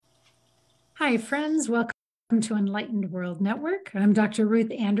Hi, friends. Welcome to Enlightened World Network. I'm Dr.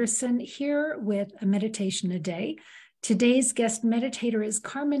 Ruth Anderson here with a meditation a day. Today's guest meditator is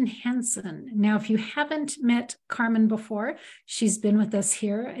Carmen Hansen. Now, if you haven't met Carmen before, she's been with us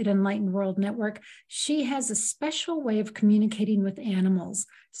here at Enlightened World Network. She has a special way of communicating with animals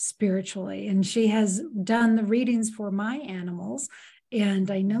spiritually, and she has done the readings for my animals.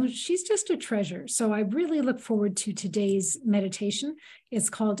 And I know she's just a treasure. So I really look forward to today's meditation. It's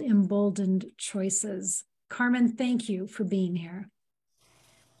called Emboldened Choices. Carmen, thank you for being here.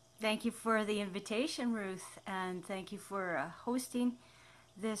 Thank you for the invitation, Ruth, and thank you for hosting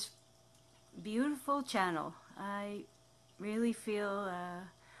this beautiful channel. I really feel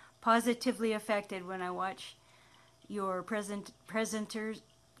positively affected when I watch your presenters,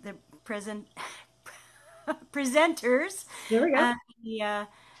 the present presenters, There we go.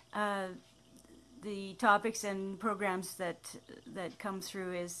 and the topics and programs that come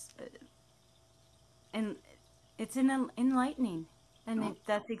through and it's enlightening. And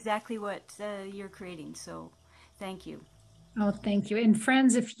that's exactly what you're creating. So thank you. Oh, thank you. And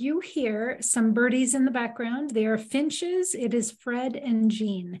friends, if you hear some birdies in the background, they are finches. It is Fred and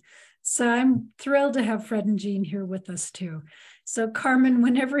Jean. So I'm thrilled to have Fred and Jean here with us too. So Carmen,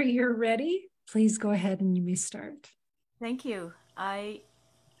 whenever you're ready, please go ahead and you may start. Thank you. I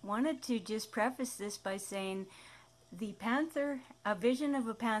wanted to just preface this by saying the panther, a vision of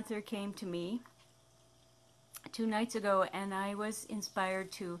a panther came to me 2 nights ago, and I was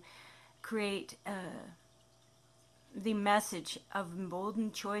inspired to create the message of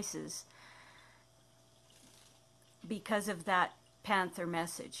emboldened choices because of that panther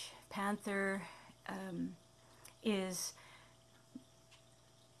message. Panther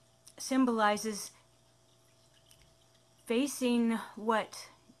symbolizes facing what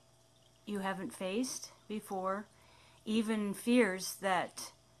you haven't faced before, even fears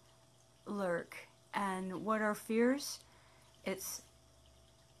that lurk. And what are fears? It's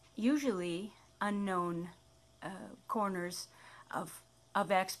usually unknown corners of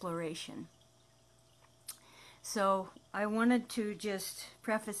exploration. So I wanted to just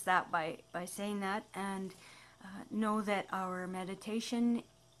preface that by saying that, and know that our meditation,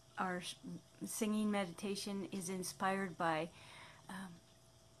 our singing meditation, is inspired by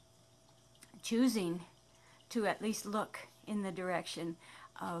choosing to at least look in the direction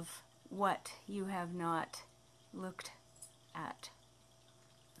of what you have not looked at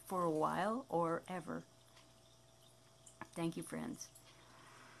for a while or ever. Thank you, friends.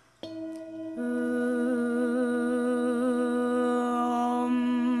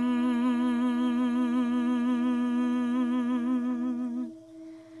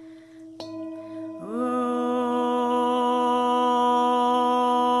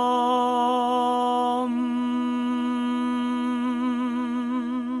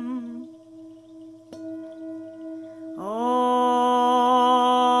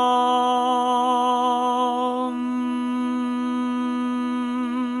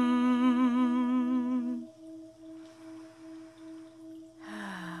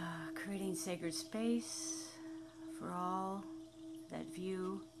 Sacred space for all that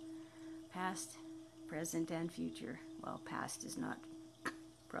view past, present, and future. Well, past is not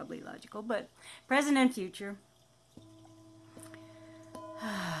probably logical, but present and future.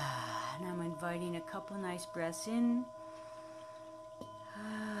 And I'm inviting a couple nice breaths in.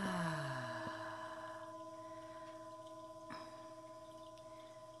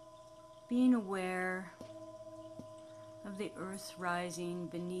 Being aware of the earth rising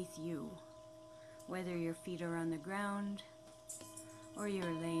beneath you, whether your feet are on the ground or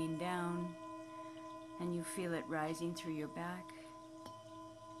you're laying down and you feel it rising through your back.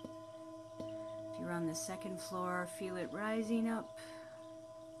 If you're on the second floor, feel it rising up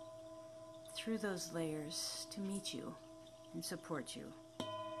through those layers to meet you and support you.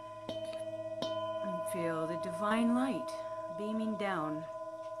 And feel the divine light beaming down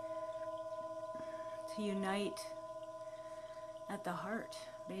to unite at the heart,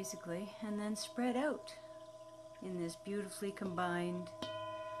 basically, and then spread out in this beautifully combined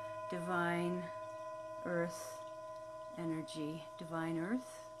divine earth energy. Divine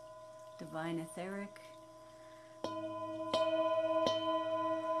earth, divine etheric.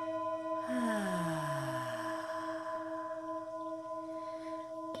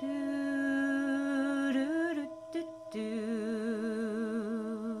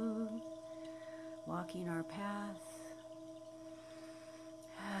 Walking our path.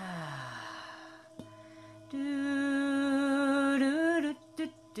 Do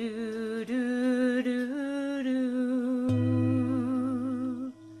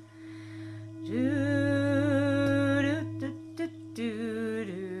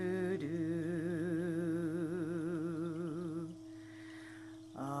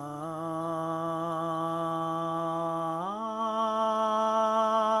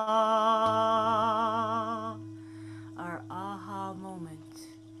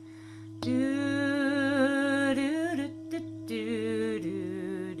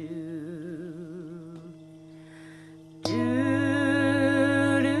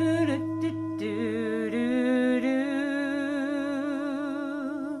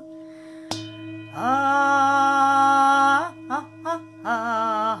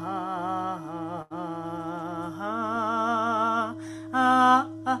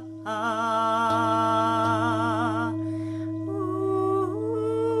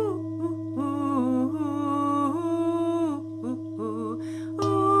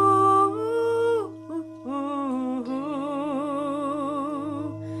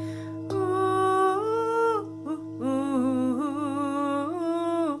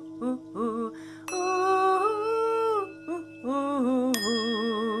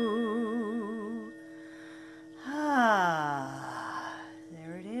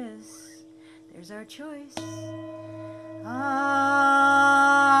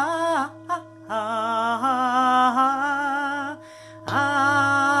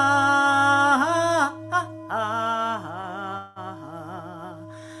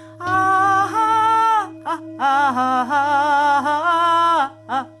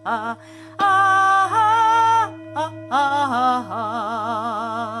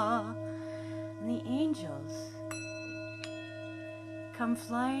And the angels come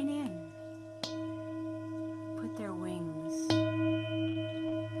flying in, put their wings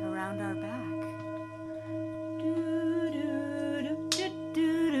around our back. Do, do, do, do,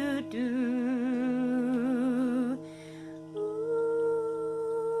 do, do, do.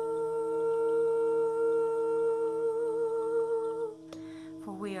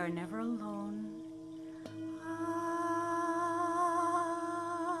 For we are never alone.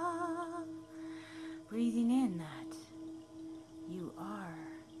 Breathing in that you are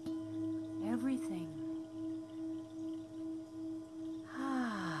everything.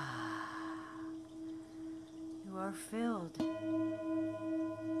 You are filled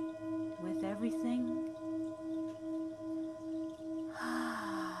with everything.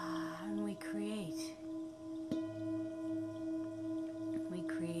 And we create. We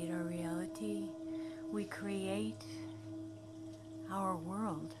create our reality. We create our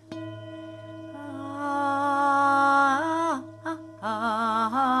world.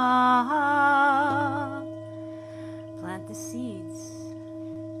 Plant the seeds.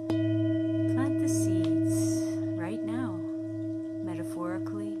 Plant the seeds right now,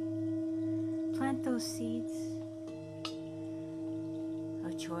 metaphorically. Plant those seeds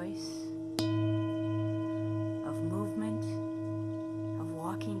of choice, of movement, of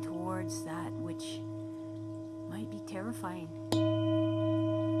walking towards that which might be terrifying,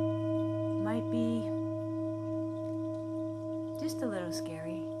 might be just a little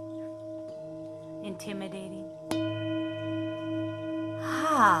scary, intimidating.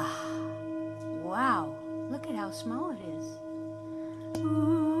 Wow, look at how small it is.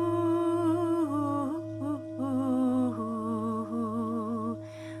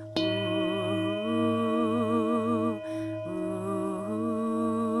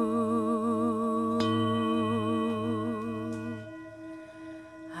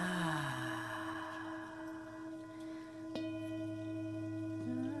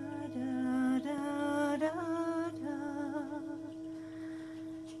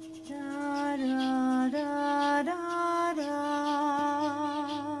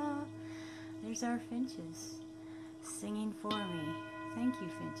 There's our finches singing for me. Thank you,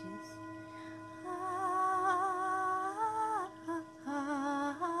 finches.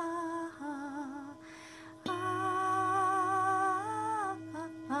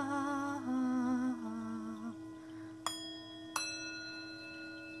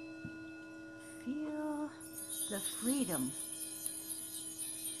 Feel the freedom.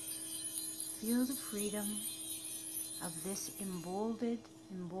 Feel the freedom of this emboldened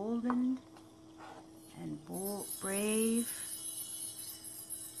and brave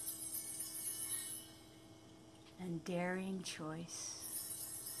and daring choice.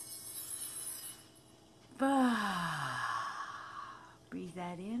 Breathe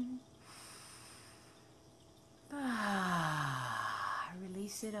that in.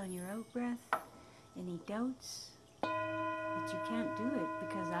 Release it on your out breath. Any doubts that you can't do it,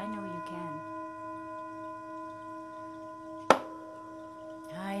 because I know you can.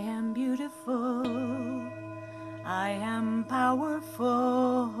 I am beautiful. I am powerful.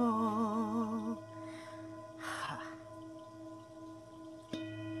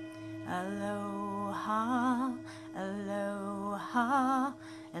 Aloha, aloha,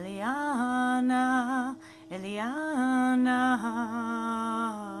 Eliana, Eliana.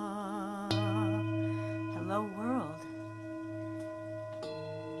 Hello, world.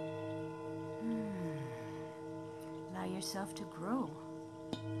 Allow yourself to grow.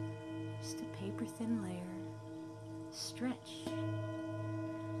 Just a paper-thin layer. Stretch.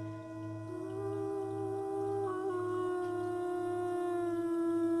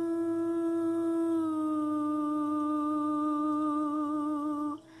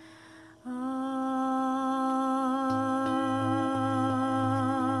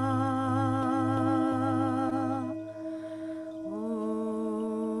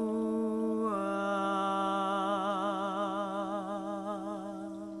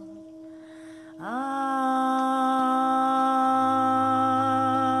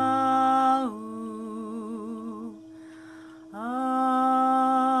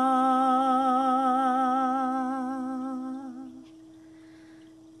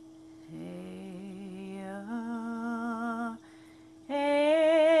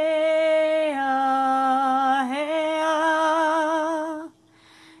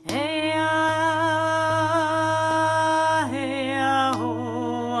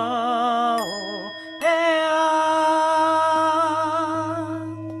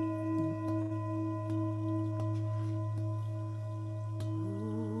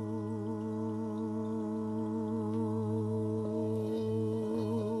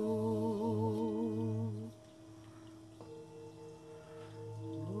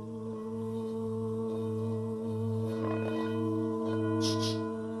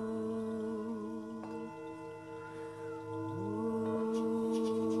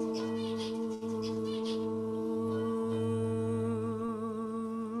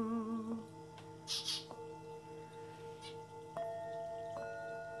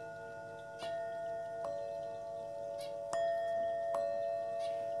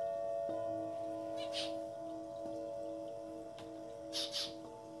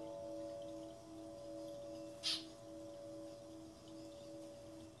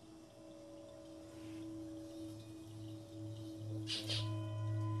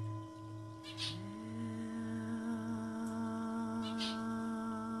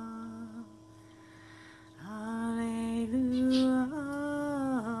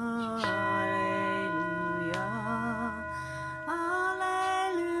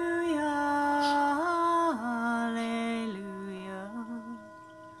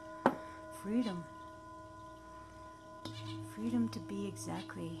 Freedom. Freedom to be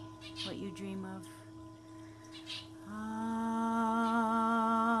exactly what you dream of.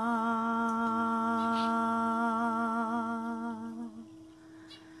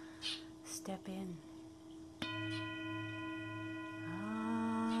 Step in.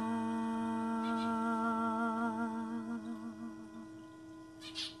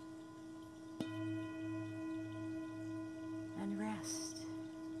 And rest.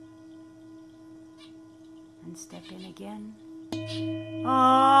 And step in again.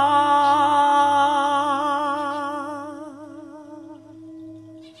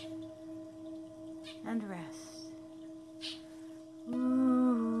 And rest.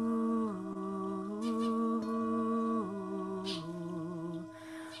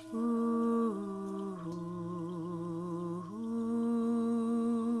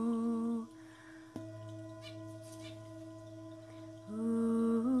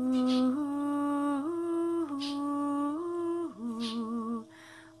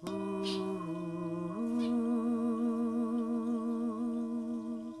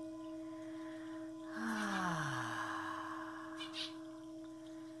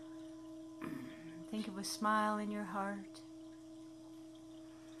 Think of a smile in your heart.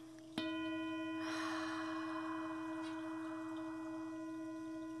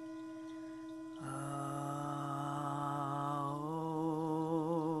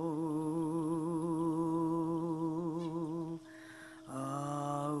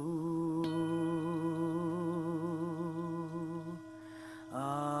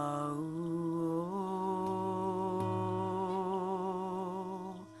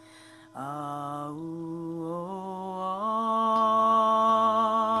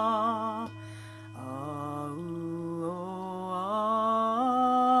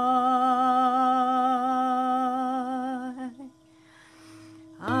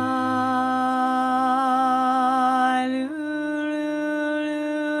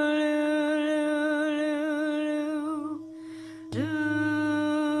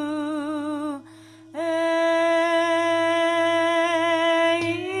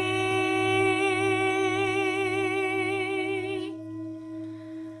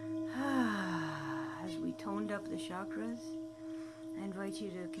 Chakras, I invite you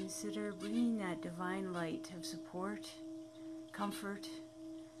to consider bringing that divine light of support, comfort,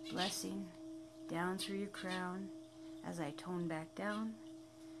 blessing down through your crown as I tone back down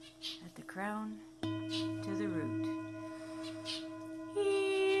at the crown to the root.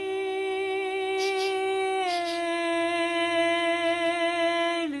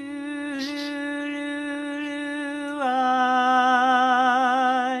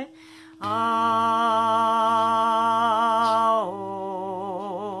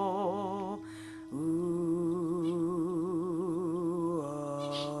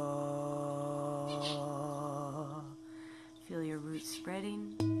 Feel your roots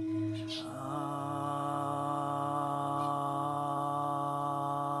spreading.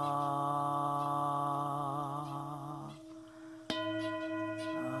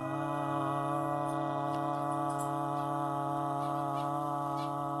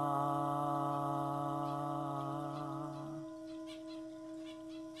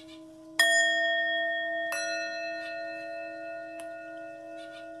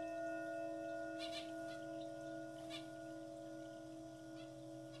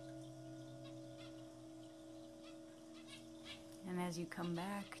 And as you come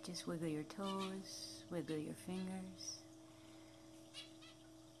back, just wiggle your toes, wiggle your fingers.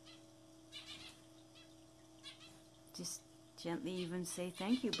 Just gently even say,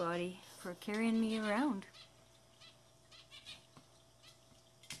 thank you, body, for carrying me around.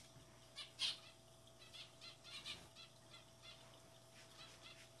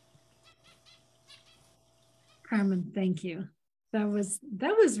 Carmen, thank you. That was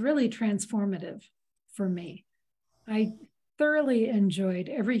really transformative for me. I thoroughly enjoyed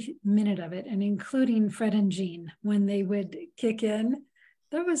every minute of it, and including Fred and Jean when they would kick in.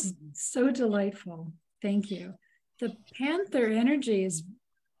 That was so delightful. Thank you. The Panther energy is,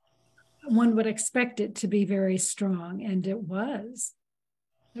 one would expect it to be very strong, and it was.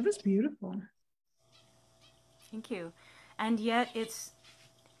 It was beautiful. Thank you. And yet it's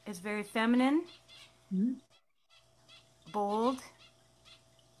very feminine, bold,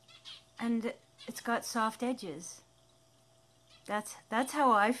 and it's got soft edges. that's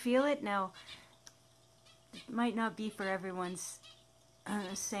how I feel it. Now, it might not be for everyone's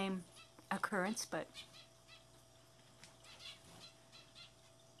the same occurrence, but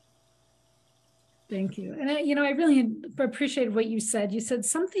Thank you. And I really appreciate what you said. You said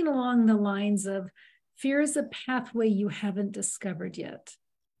something along the lines of fear is a pathway you haven't discovered yet.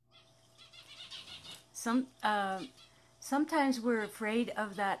 Sometimes we're afraid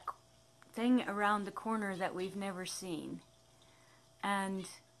of that thing around the corner that we've never seen, and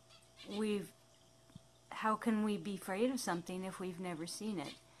how can we be afraid of something if we've never seen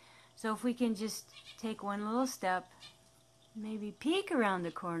it? So if we can just take one little step, maybe peek around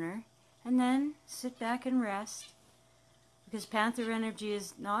the corner, and then sit back and rest, because panther energy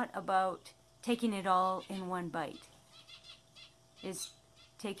is not about taking it all in one bite. It's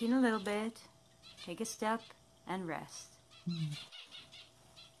taking a little bit, take a step, and rest.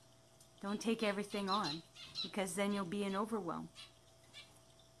 Don't take everything on, because then you'll be in overwhelm.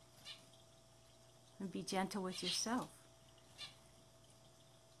 And be gentle with yourself.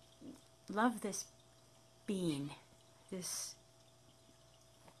 Love this being, this.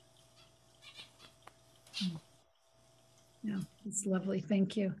 Yeah, it's lovely.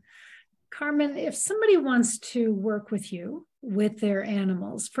 Thank you. Carmen, if somebody wants to work with you with their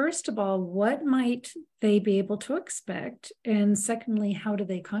animals, first of all, what might they be able to expect? And secondly, how do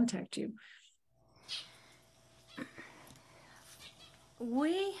they contact you?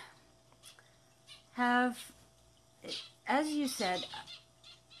 We have, as you said,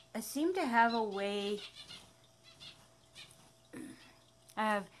 I seem to have a way, I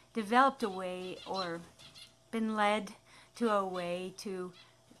have developed a way or been led to a way to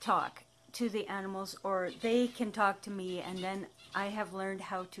talk to the animals, or they can talk to me, and then I have learned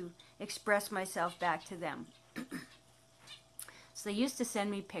how to express myself back to them. So they used to send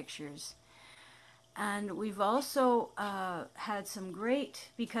me pictures. And we've also had some great,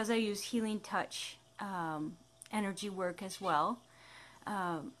 because I use healing touch energy work as well,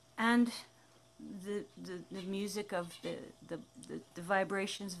 and the music of the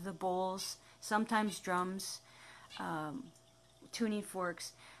vibrations of the bowls, sometimes drums, tuning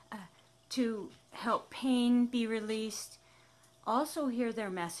forks, to help pain be released. Also hear their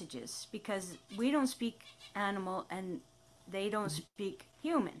messages, because we don't speak animal and they don't speak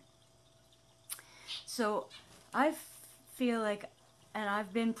human. So I feel like, and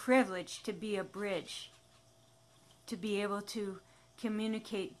I've been privileged to be a bridge, to be able to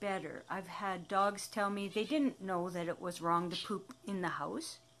communicate better. I've had dogs tell me they didn't know that it was wrong to poop in the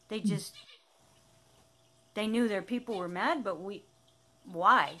house. They knew their people were mad, but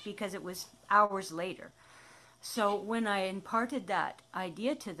why? Because it was hours later. So when I imparted that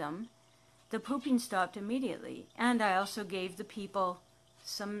idea to them, the pooping stopped immediately. And I also gave the people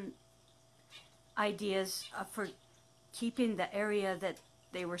some ideas for keeping the area that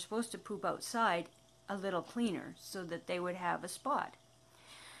they were supposed to poop outside a little cleaner, so that they would have a spot.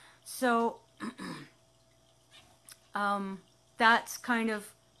 So that's kind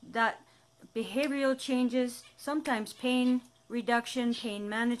of that behavioral changes, sometimes pain reduction, pain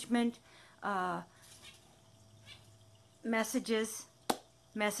management, messages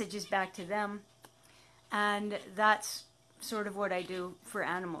back to them, and that's sort of what I do for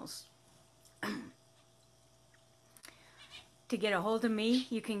animals. To get a hold of me,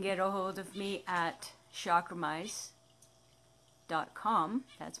 you can get a hold of me at chakramize.com.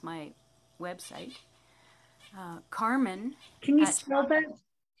 That's my website. Carmen. Can you spell that?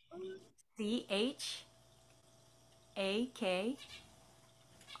 CHAKRAMIZE.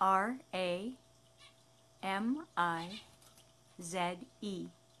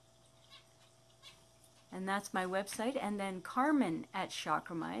 And that's my website. And then Carmen at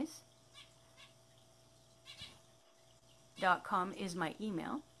chakramize.com is my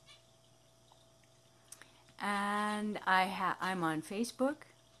email. And I'm on Facebook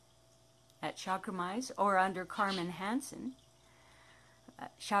at Chakramize, or under Carmen Hansen.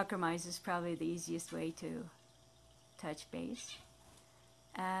 Chakramize is probably the easiest way to touch base.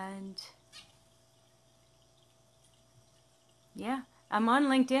 And yeah, I'm on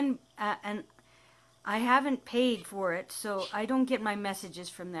LinkedIn, and I haven't paid for it, so I don't get my messages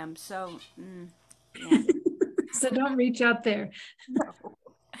from them. So, yeah. So don't reach out there.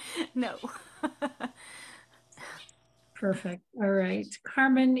 No. Perfect. All right.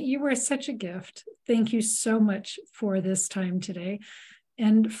 Carmen, you were such a gift. Thank you so much for this time today.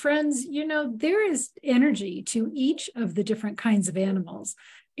 And friends, there is energy to each of the different kinds of animals.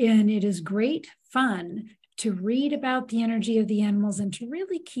 And it is great fun to read about the energy of the animals and to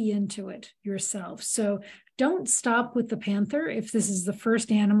really key into it yourself. So don't stop with the panther. If this is the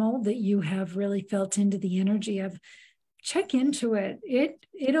first animal that you have really felt into the energy of, check into it.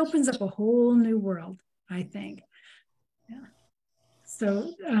 It opens up a whole new world, I think. Yeah.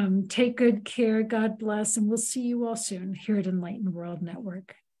 So take good care. God bless. And we'll see you all soon here at Enlightened World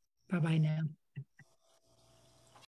Network. Bye-bye now.